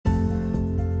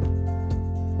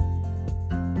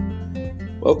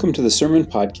Welcome to the Sermon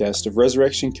Podcast of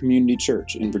Resurrection Community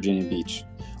Church in Virginia Beach.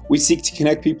 We seek to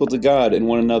connect people to God and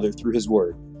one another through His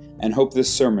Word, and hope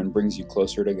this sermon brings you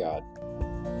closer to God.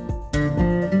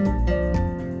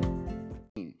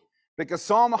 Because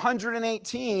Psalm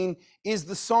 118 is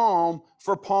the psalm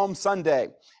for Palm Sunday.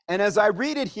 And as I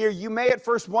read it here, you may at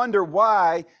first wonder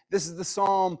why this is the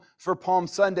psalm for Palm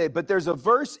Sunday. But there's a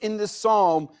verse in this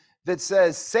psalm that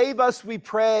says, "Save us, we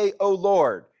pray, O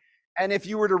Lord." And if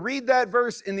you were to read that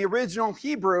verse in the original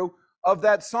Hebrew of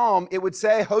that psalm, it would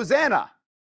say, Hosanna.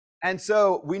 And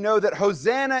so we know that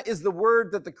Hosanna is the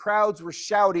word that the crowds were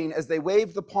shouting as they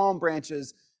waved the palm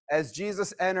branches as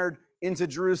Jesus entered into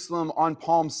Jerusalem on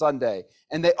Palm Sunday.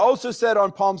 And they also said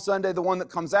on Palm Sunday, the one that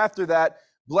comes after that,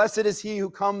 "Blessed is he who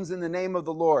comes in the name of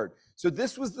the Lord." So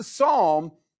this was the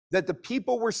psalm that the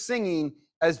people were singing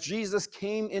as Jesus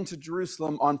came into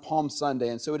Jerusalem on Palm Sunday.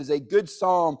 And so it is a good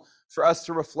psalm for us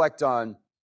to reflect on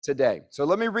today. So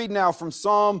let me read now from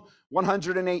Psalm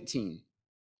 118.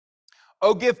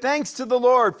 "Oh, give thanks to the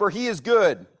Lord, for he is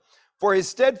good, for his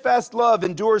steadfast love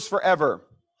endures forever.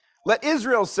 Let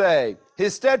Israel say,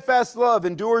 his steadfast love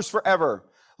endures forever.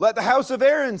 Let the house of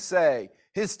Aaron say,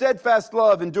 his steadfast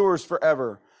love endures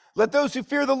forever. Let those who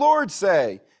fear the Lord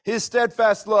say, his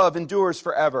steadfast love endures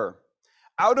forever.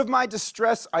 Out of my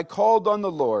distress I called on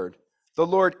the Lord. The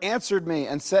Lord answered me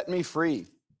and set me free.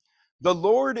 The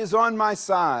Lord is on my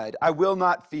side, I will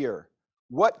not fear.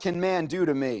 What can man do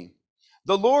to me?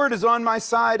 The Lord is on my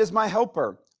side as my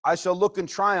helper. I shall look in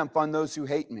triumph on those who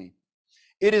hate me.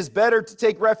 It is better to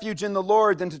take refuge in the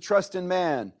Lord than to trust in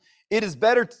man. It is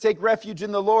better to take refuge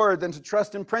in the Lord than to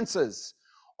trust in princes.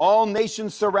 All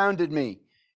nations surrounded me.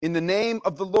 In the name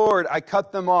of the Lord, I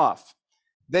cut them off.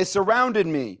 They surrounded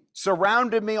me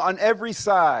on every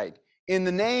side. In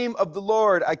the name of the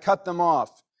Lord, I cut them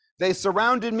off. They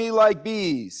surrounded me like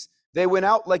bees. They went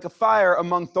out like a fire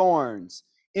among thorns.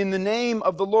 In the name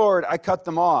of the Lord, I cut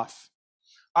them off.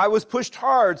 I was pushed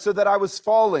hard so that I was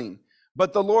falling,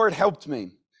 but the Lord helped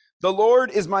me. The Lord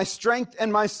is my strength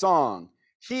and my song.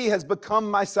 He has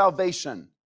become my salvation.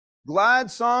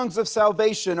 Glad songs of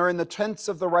salvation are in the tents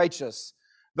of the righteous.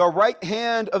 The right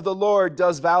hand of the Lord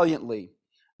does valiantly.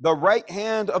 The right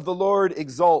hand of the Lord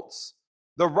exalts.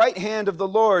 The right hand of the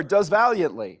Lord does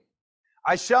valiantly.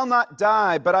 I shall not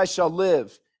die, but I shall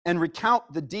live and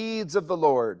recount the deeds of the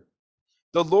Lord.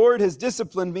 The Lord has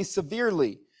disciplined me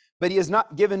severely, but he has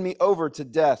not given me over to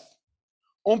death.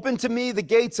 Open to me the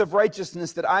gates of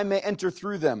righteousness that I may enter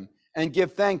through them and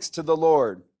give thanks to the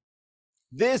Lord.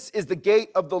 This is the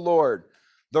gate of the Lord.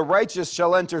 The righteous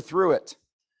shall enter through it.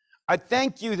 I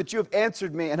thank you that you have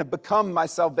answered me and have become my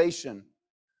salvation.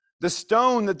 The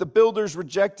stone that the builders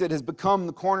rejected has become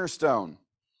the cornerstone.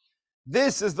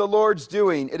 This is the Lord's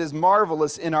doing. It is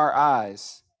marvelous in our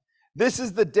eyes. This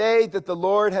is the day that the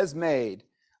Lord has made.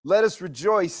 Let us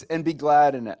rejoice and be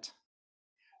glad in it.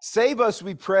 Save us,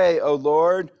 we pray, O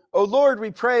Lord. O Lord,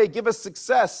 we pray, give us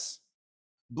success.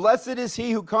 Blessed is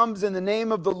he who comes in the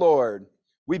name of the Lord.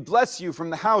 We bless you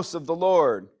from the house of the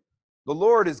Lord. The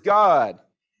Lord is God,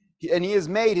 and he has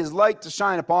made his light to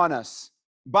shine upon us.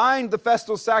 Bind the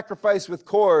festal sacrifice with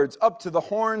cords up to the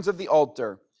horns of the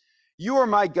altar. You are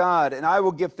my God, and I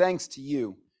will give thanks to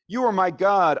you. You are my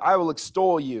God, I will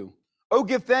extol you. Oh,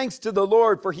 give thanks to the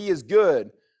Lord, for he is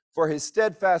good, for his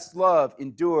steadfast love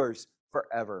endures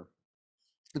forever.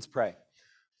 Let's pray.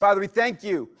 Father, we thank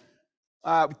you.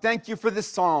 We thank you for this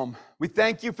psalm. We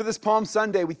thank you for this Palm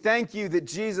Sunday. We thank you that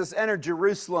Jesus entered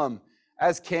Jerusalem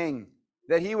as king,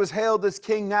 that he was hailed as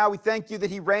king now. We thank you that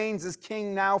he reigns as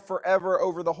king now forever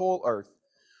over the whole earth.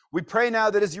 We pray now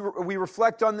that as we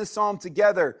reflect on this psalm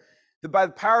together, that by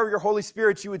the power of your Holy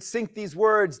Spirit, you would sink these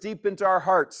words deep into our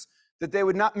hearts, that they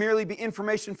would not merely be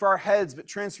information for our heads, but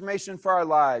transformation for our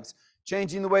lives,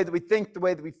 changing the way that we think, the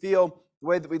way that we feel, the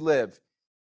way that we live.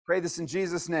 Pray this in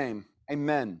Jesus' name.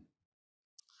 Amen.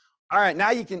 All right, now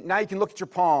you can look at your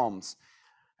palms.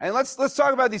 And let's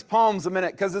talk about these palms a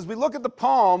minute, because as we look at the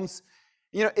palms,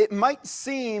 it might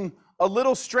seem a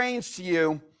little strange to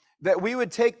you that you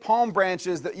would take palm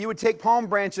branches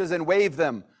and wave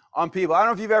them on people. I don't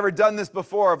know if you've ever done this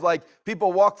before, of like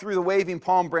people walk through the waving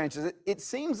palm branches. It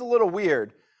seems a little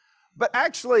weird, but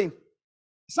actually,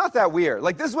 it's not that weird.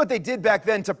 Like, this is what they did back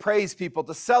then to praise people,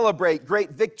 to celebrate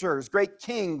great victors, great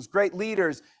kings, great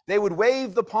leaders. They would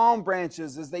wave the palm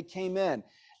branches as they came in.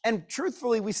 And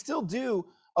truthfully, we still do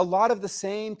a lot of the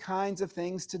same kinds of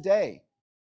things today.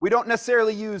 We don't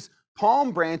necessarily use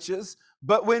palm branches,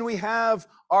 but when we have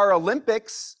our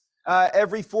Olympics,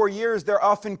 every 4 years, they're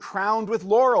often crowned with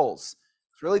laurels.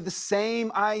 It's really the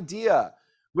same idea.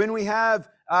 When we have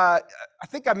I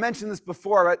think I mentioned this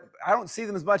before, but I don't see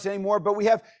them as much anymore, but we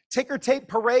have ticker tape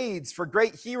parades for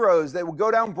great heroes that would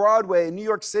go down Broadway in New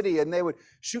York City and they would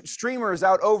shoot streamers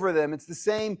out over them. It's the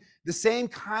same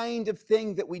kind of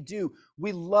thing that we do.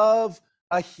 We love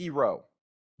a hero.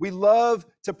 We love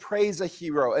to praise a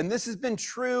hero. And this has been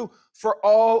true for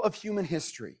all of human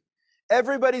history.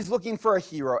 Everybody's looking for a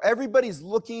hero. Everybody's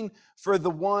looking for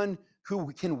the one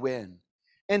who can win.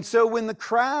 And so when the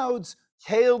crowds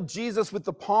hailed Jesus with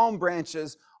the palm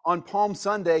branches on Palm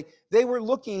Sunday, they were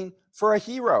looking for a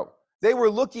hero. They were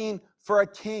looking for a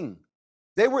king.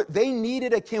 They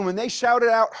needed a king. When they shouted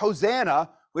out Hosanna,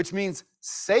 which means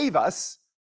save us,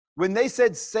 when they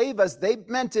said save us, they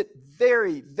meant it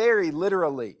very, very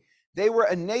literally. They were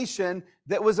a nation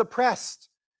that was oppressed.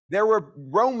 There were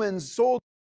Roman soldiers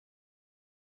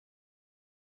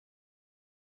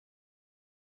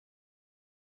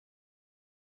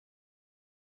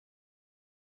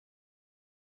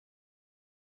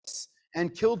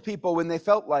and killed people when they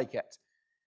felt like it.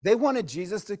 They wanted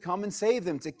Jesus to come and save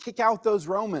them, to kick out those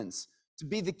Romans, to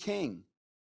be the king.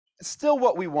 It's still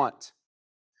what we want.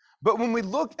 But when we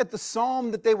look at the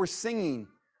psalm that they were singing,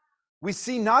 we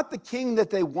see not the king that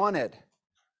they wanted,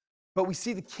 but we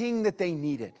see the king that they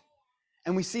needed.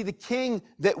 And we see the king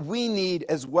that we need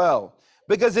as well.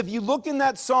 Because if you look in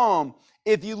that psalm,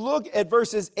 if you look at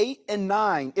verses 8 and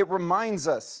 9, it reminds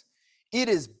us, it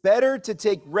is better to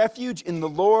take refuge in the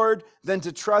Lord than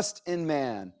to trust in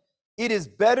man. It is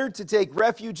better to take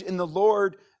refuge in the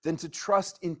Lord than to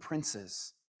trust in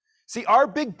princes. See, our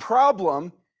big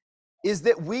problem is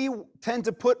that we tend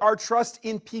to put our trust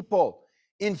in people,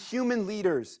 in human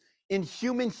leaders, in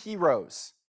human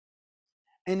heroes.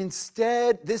 And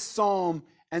instead, this psalm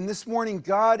and this morning,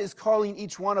 God is calling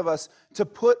each one of us to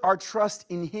put our trust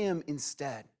in him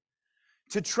instead,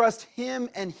 to trust him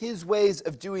and his ways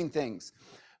of doing things.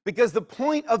 Because the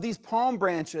point of these palm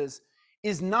branches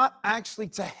is not actually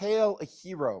to hail a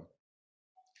hero.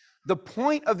 The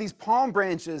point of these palm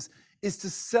branches is to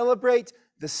celebrate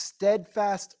the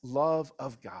steadfast love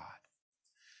of God.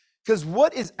 Because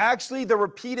what is actually the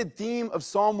repeated theme of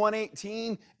Psalm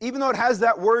 118, even though it has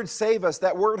that word save us,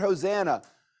 that word Hosanna,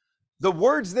 the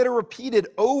words that are repeated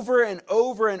over and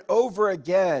over and over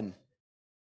again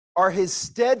are his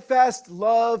steadfast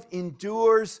love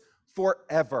endures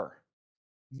forever.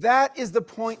 That is the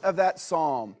point of that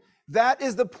psalm. That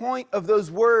is the point of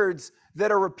those words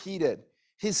that are repeated.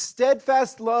 His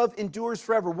steadfast love endures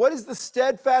forever. What is the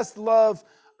steadfast love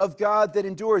of God that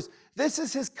endures? This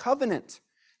is his covenant.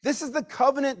 This is the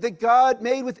covenant that God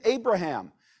made with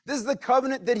Abraham. This is the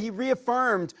covenant that he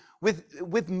reaffirmed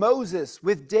with Moses,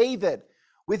 with David,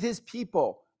 with his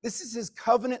people. This is his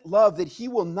covenant love that he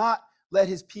will not let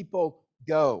his people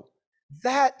go.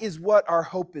 That is what our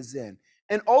hope is in.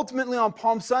 And ultimately on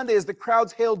Palm Sunday, as the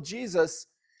crowds hailed Jesus,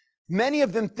 many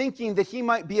of them thinking that he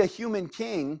might be a human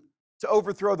king to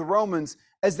overthrow the Romans,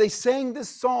 as they sang this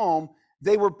psalm,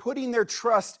 they were putting their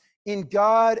trust in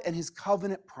God and his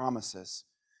covenant promises.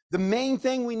 The main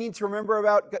thing we need to remember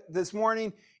about this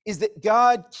morning is that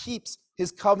God keeps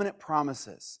his covenant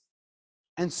promises.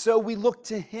 And so we look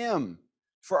to him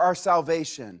for our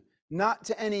salvation, not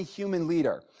to any human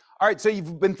leader. All right, so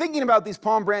you've been thinking about these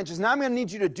palm branches. Now I'm going to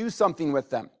need you to do something with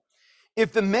them.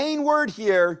 If the main word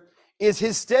here is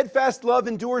his steadfast love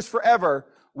endures forever,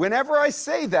 whenever I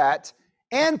say that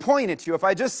and point at you, if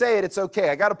I just say it, it's okay.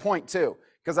 I got to point too,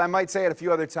 because I might say it a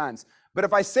few other times. But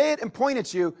if I say it and point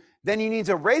at you, then you need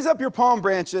to raise up your palm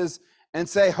branches and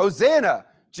say, Hosanna,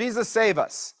 Jesus save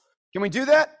us. Can we do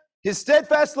that? His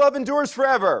steadfast love endures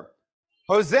forever.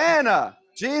 Hosanna,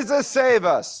 Jesus save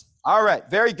us. All right,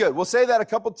 very good. We'll say that a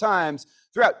couple times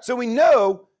throughout. So we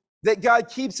know that God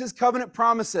keeps his covenant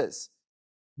promises.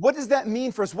 What does that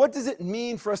mean for us? What does it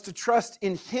mean for us to trust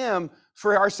in him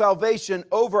for our salvation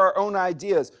over our own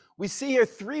ideas? We see here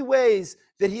three ways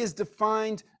that he has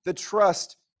defined the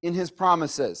trust in his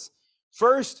promises.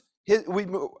 First,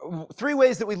 three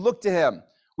ways that we look to him.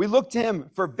 We look to him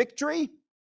for victory,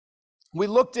 we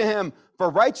look to him for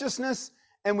righteousness,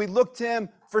 and we look to him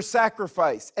for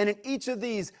sacrifice. And in each of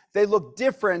these, they look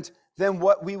different than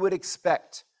what we would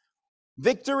expect.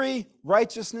 Victory,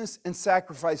 righteousness, and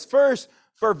sacrifice. First,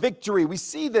 for victory. We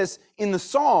see this in the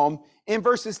psalm in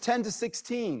verses 10 to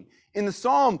 16. In the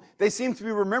psalm, they seem to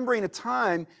be remembering a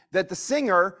time that the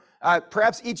singer,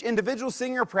 perhaps each individual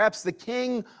singer, perhaps the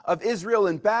king of Israel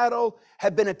in battle,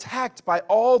 had been attacked by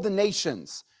all the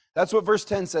nations. That's what verse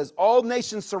 10 says. All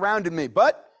nations surrounded me,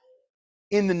 but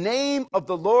in the name of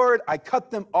the Lord, I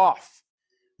cut them off.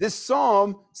 This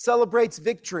psalm celebrates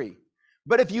victory.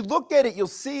 But if you look at it, you'll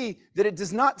see that it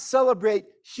does not celebrate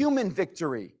human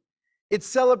victory. It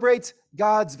celebrates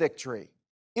God's victory.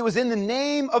 It was in the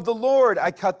name of the Lord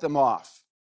I cut them off.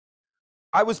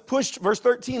 I was pushed, verse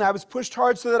 13, I was pushed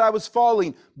hard so that I was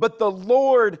falling, but the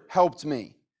Lord helped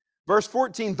me. Verse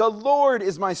 14, the Lord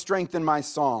is my strength and my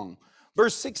song.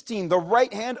 Verse 16, the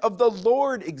right hand of the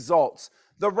Lord exalts.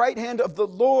 The right hand of the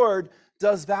Lord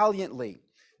does valiantly.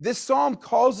 This psalm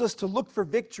calls us to look for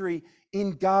victory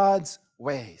in God's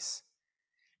ways.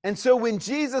 And so when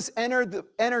Jesus entered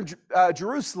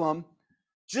Jerusalem,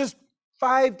 just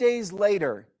 5 days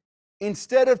later,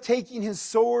 instead of taking his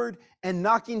sword and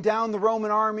knocking down the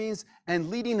Roman armies and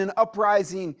leading an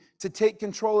uprising to take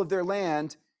control of their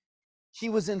land, he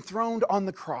was enthroned on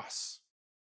the cross.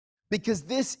 Because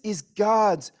this is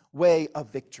God's way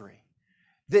of victory.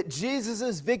 That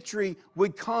Jesus' victory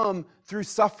would come through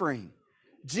suffering.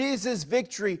 Jesus'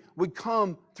 victory would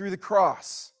come through the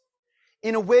cross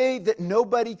in a way that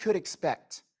nobody could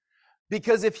expect.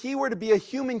 Because if he were to be a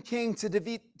human king to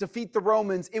defeat the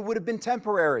Romans, it would have been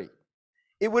temporary.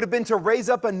 It would have been to raise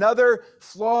up another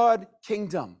flawed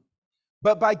kingdom.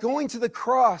 But by going to the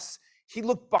cross, he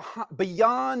looked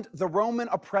beyond the Roman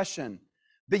oppression,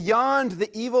 beyond the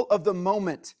evil of the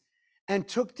moment, and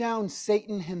took down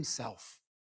Satan himself.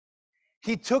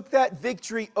 He took that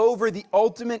victory over the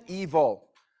ultimate evil,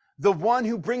 the one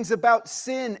who brings about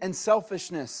sin and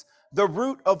selfishness, the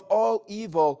root of all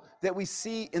evil that we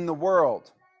see in the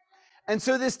world. And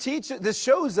so this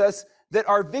shows us that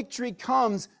our victory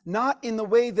comes not in the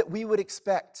way that we would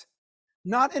expect,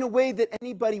 not in a way that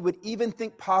anybody would even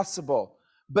think possible,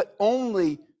 but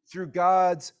only through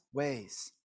God's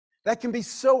ways. That can be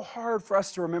so hard for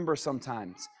us to remember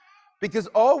sometimes, because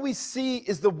all we see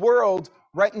is the world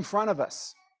right in front of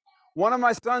us. One of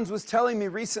my sons was telling me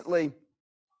recently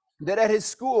that at his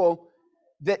school,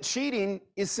 that cheating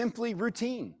is simply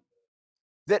routine.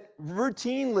 That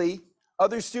routinely,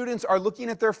 other students are looking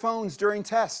at their phones during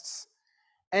tests,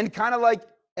 and kind of like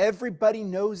everybody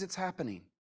knows it's happening,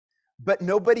 but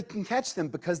nobody can catch them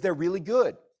because they're really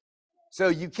good. So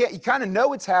you kind of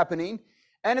know it's happening,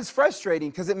 and it's frustrating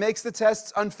because it makes the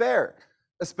tests unfair,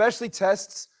 especially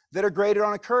tests that are graded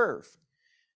on a curve.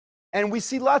 And we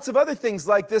see lots of other things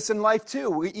like this in life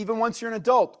too. Even once you're an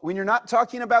adult, when you're not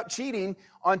talking about cheating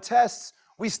on tests,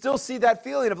 we still see that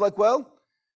feeling of like, well,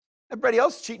 everybody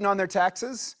else is cheating on their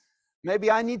taxes. Maybe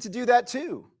I need to do that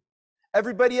too.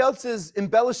 Everybody else is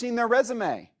embellishing their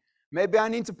resume. Maybe I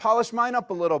need to polish mine up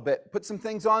a little bit, put some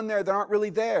things on there that aren't really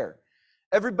there.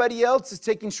 Everybody else is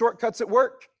taking shortcuts at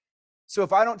work. So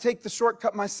if I don't take the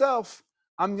shortcut myself,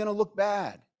 I'm going to look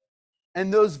bad.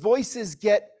 And those voices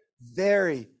get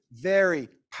very, very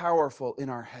powerful in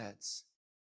our heads.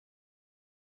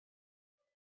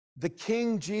 The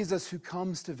King Jesus who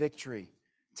comes to victory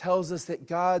tells us that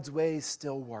God's ways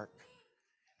still work,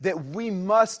 that we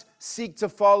must seek to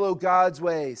follow God's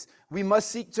ways. We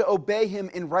must seek to obey him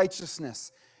in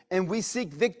righteousness. And we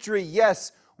seek victory.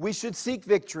 Yes, we should seek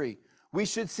victory. We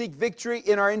should seek victory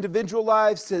in our individual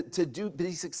lives to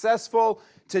be successful,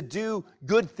 to do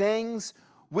good things.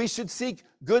 We should seek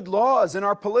good laws in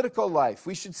our political life.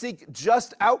 We should seek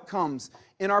just outcomes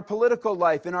in our political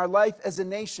life, in our life as a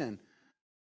nation.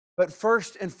 But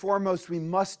first and foremost, we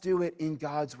must do it in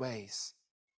God's ways,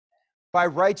 by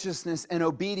righteousness and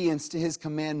obedience to his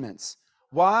commandments.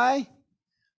 Why?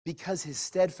 Because his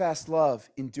steadfast love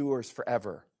endures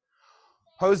forever.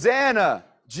 Hosanna,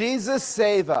 Jesus,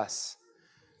 save us.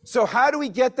 So how do we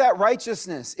get that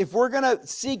righteousness? If we're going to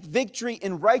seek victory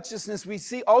in righteousness, we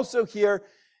see also here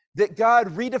that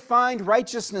God redefined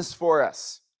righteousness for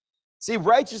us. See,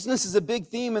 righteousness is a big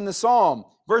theme in the psalm.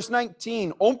 Verse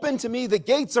 19, open to me the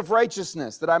gates of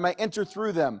righteousness, that I might enter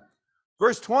through them.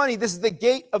 Verse 20, this is the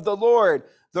gate of the Lord.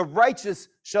 The righteous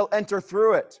shall enter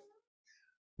through it.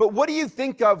 But what do you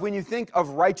think of when you think of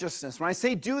righteousness? When I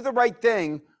say do the right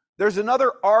thing, there's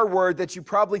another R word that you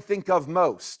probably think of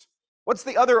most. What's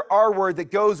the other R word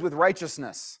that goes with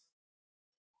righteousness?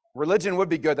 Religion would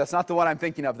be good. That's not the one I'm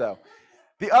thinking of, though.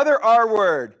 The other R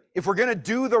word, if we're going to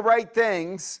do the right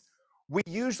things, we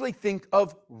usually think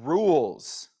of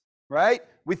rules, right?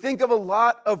 We think of a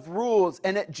lot of rules.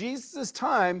 And at Jesus'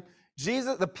 time,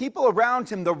 the people around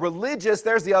him, the religious,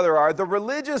 there's the other R, the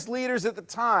religious leaders at the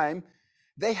time,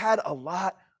 they had a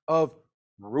lot of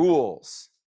rules.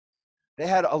 They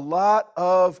had a lot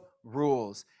of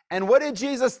rules. And what did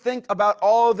Jesus think about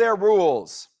all their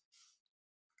rules?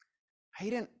 He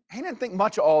didn't think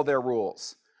much of all their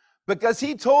rules, because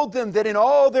he told them that in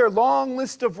all their long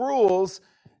list of rules,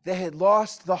 they had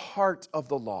lost the heart of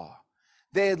the law.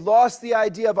 They had lost the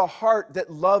idea of a heart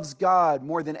that loves God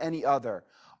more than any other,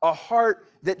 a heart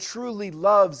that truly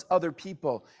loves other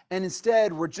people, and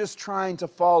instead we're just trying to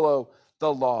follow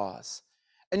the laws.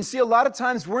 And see, a lot of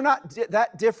times we're not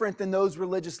that different than those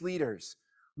religious leaders.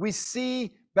 We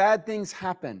see bad things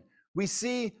happen. We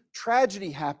see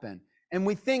tragedy happen. And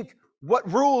we think, what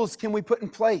rules can we put in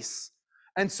place?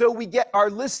 And so we get our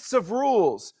lists of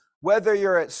rules, whether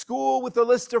you're at school with a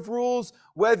list of rules,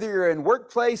 whether you're in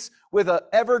workplace with an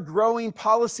ever-growing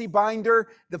policy binder,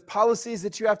 the policies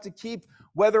that you have to keep,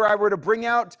 whether I were to bring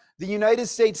out the United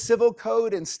States Civil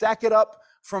Code and stack it up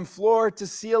from floor to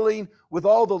ceiling with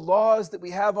all the laws that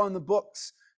we have on the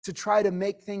books to try to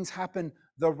make things happen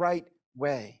the right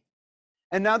way.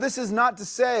 And now this is not to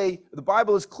say, the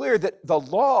Bible is clear that the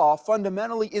law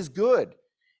fundamentally is good.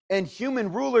 And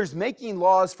human rulers making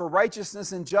laws for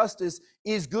righteousness and justice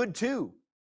is good too.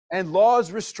 And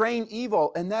laws restrain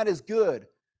evil, and that is good.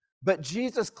 But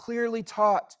Jesus clearly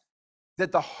taught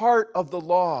that the heart of the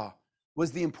law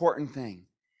was the important thing.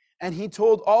 And he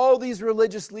told all these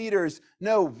religious leaders,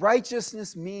 no,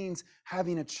 righteousness means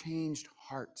having a changed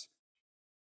heart.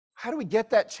 How do we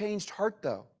get that changed heart,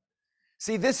 though?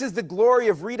 See, this is the glory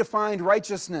of redefined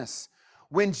righteousness.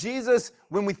 When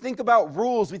we think about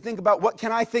rules, we think about, what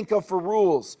can I think of for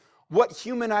rules? What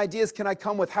human ideas can I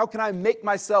come with? How can I make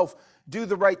myself do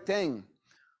the right thing?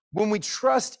 When we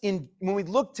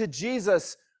look to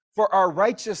Jesus for our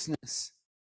righteousness,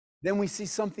 then we see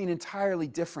something entirely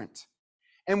different.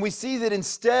 And we see that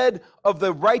instead of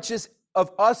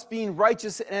us being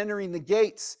righteous and entering the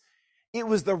gates, it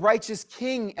was the righteous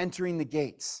king entering the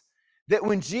gates. That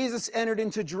when Jesus entered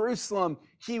into Jerusalem,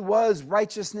 he was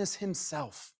righteousness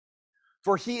himself.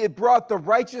 For he had brought the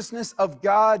righteousness of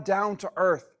God down to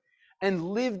earth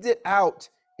and lived it out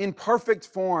in perfect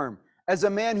form as a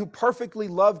man who perfectly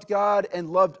loved God and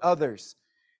loved others.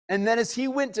 And then as he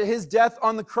went to his death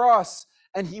on the cross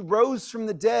and he rose from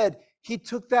the dead, he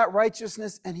took that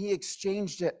righteousness and he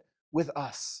exchanged it with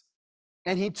us.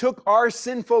 And he took our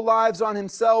sinful lives on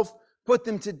himself, put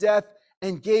them to death,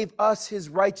 and gave us his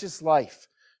righteous life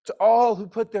to all who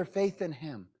put their faith in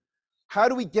him. How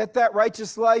do we get that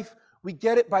righteous life? We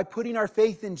get it by putting our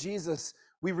faith in Jesus.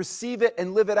 We receive it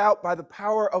and live it out by the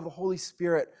power of the Holy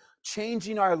Spirit,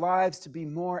 changing our lives to be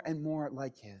more and more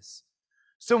like his.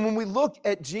 So when we look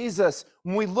at Jesus,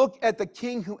 when we look at the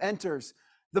King who enters,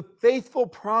 the faithful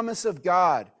promise of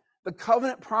God, the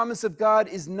covenant promise of God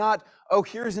is not, oh,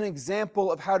 here's an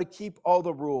example of how to keep all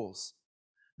the rules.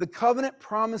 The covenant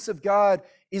promise of God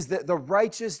is that the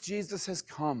righteous Jesus has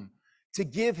come to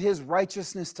give his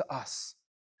righteousness to us.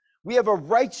 We have a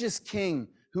righteous king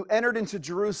who entered into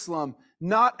Jerusalem,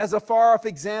 not as a far-off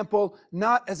example,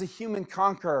 not as a human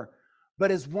conqueror,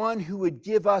 but as one who would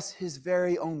give us his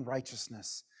very own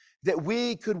righteousness, that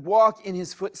we could walk in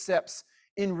his footsteps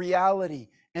in reality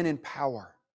and in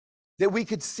power, that we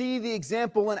could see the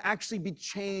example and actually be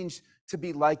changed to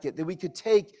be like it, that we could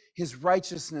take his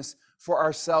righteousness for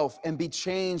ourselves and be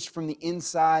changed from the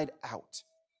inside out.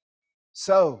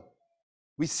 So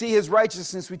we see his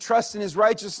righteousness, we trust in his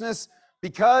righteousness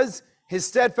because his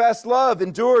steadfast love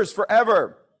endures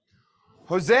forever.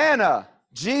 Hosanna,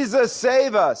 Jesus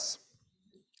save us.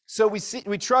 So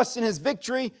we trust in his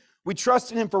victory, we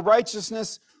trust in him for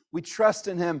righteousness, we trust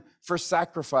in him for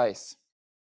sacrifice.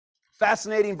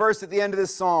 Fascinating verse at the end of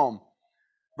this psalm.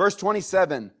 Verse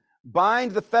 27,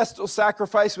 bind the festal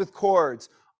sacrifice with cords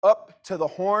up to the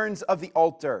horns of the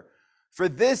altar. For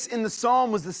this in the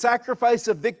psalm was the sacrifice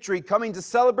of victory, coming to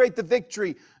celebrate the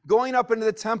victory, going up into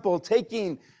the temple,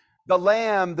 taking the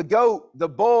lamb, the goat, the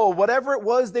bull, whatever it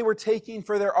was they were taking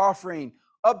for their offering,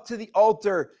 up to the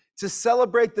altar to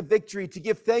celebrate the victory, to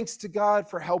give thanks to God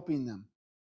for helping them.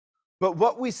 But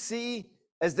what we see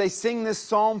as they sing this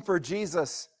psalm for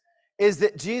Jesus is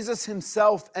that Jesus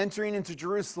himself entering into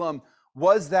Jerusalem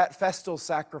was that festal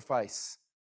sacrifice.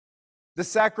 The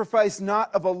sacrifice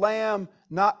not of a lamb,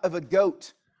 not of a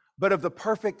goat, but of the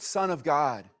perfect Son of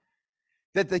God.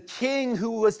 That the king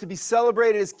who was to be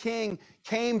celebrated as king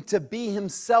came to be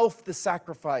himself the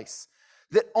sacrifice.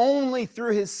 That only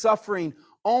through his suffering,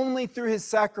 only through his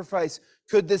sacrifice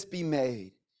could this be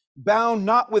made. Bound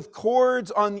not with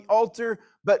cords on the altar,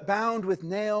 but bound with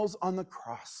nails on the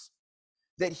cross.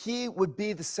 That he would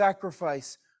be the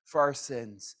sacrifice for our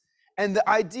sins. And the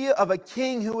idea of a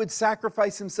king who would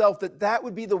sacrifice himself, that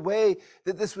would be the way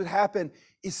that this would happen,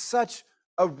 is such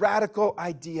a radical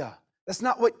idea. That's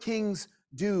not what kings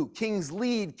do. Kings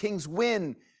lead, kings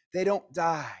win, they don't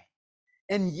die.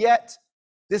 And yet,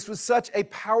 this was such a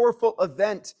powerful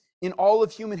event in all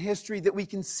of human history that we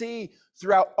can see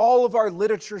throughout all of our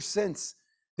literature since,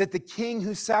 that the king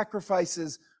who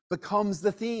sacrifices becomes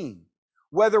the theme.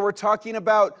 Whether we're talking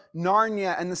about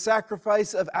Narnia and the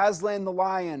sacrifice of Aslan the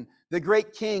lion, the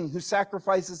great king who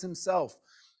sacrifices himself.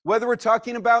 Whether we're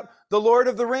talking about the Lord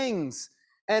of the Rings,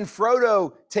 and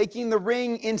Frodo taking the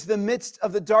ring into the midst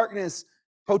of the darkness,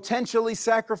 potentially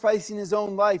sacrificing his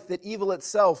own life that evil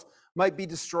itself might be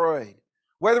destroyed.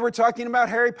 Whether we're talking about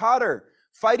Harry Potter,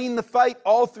 fighting the fight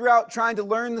all throughout, trying to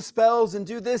learn the spells and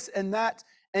do this and that,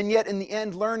 and yet in the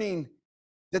end learning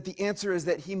that the answer is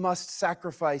that he must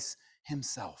sacrifice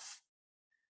himself.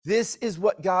 This is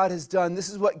what God has done. This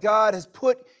is what God has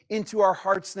put into our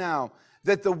hearts now,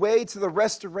 that the way to the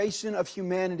restoration of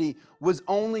humanity was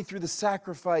only through the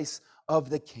sacrifice of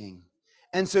the King.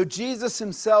 And so Jesus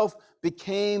himself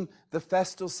became the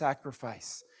festal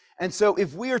sacrifice. And so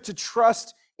if we are to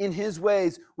trust in his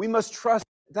ways, we must trust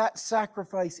that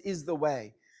sacrifice is the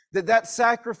way, that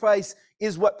sacrifice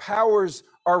is what powers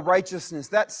our righteousness.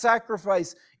 That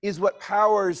sacrifice is what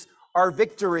powers our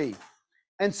victory.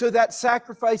 And so that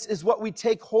sacrifice is what we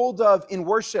take hold of in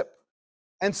worship.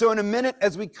 And so in a minute,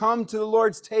 as we come to the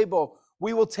Lord's table,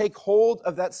 we will take hold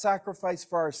of that sacrifice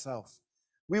for ourselves.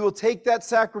 We will take that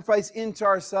sacrifice into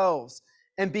ourselves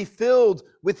and be filled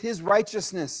with his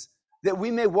righteousness, that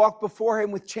we may walk before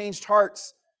him with changed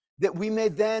hearts, that we may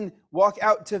then walk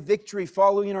out to victory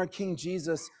following our King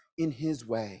Jesus in his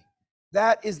way.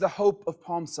 That is the hope of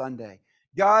Palm Sunday.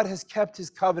 God has kept his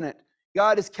covenant.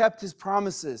 God has kept his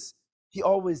promises. He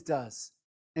always does.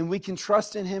 And we can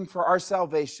trust in him for our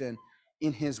salvation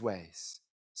in his ways.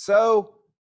 So,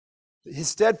 his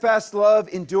steadfast love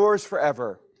endures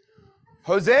forever.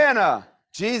 Hosanna!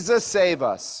 Jesus, save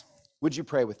us. Would you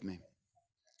pray with me?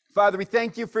 Father, we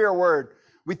thank you for your word.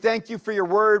 We thank you for your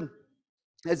word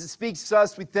as it speaks to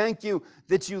us. We thank you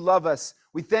that you love us.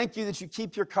 We thank you that you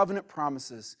keep your covenant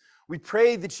promises. We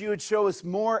pray that you would show us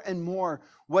more and more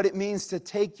what it means to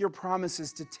take your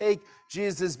promises, to take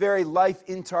Jesus' very life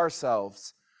into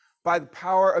ourselves by the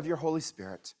power of your Holy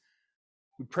Spirit.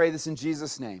 We pray this in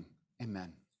Jesus' name.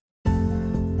 Amen.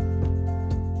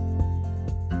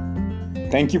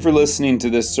 Thank you for listening to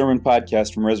this sermon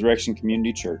podcast from Resurrection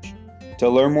Community Church. To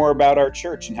learn more about our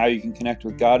church and how you can connect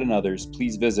with God and others,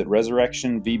 please visit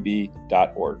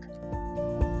resurrectionvb.org.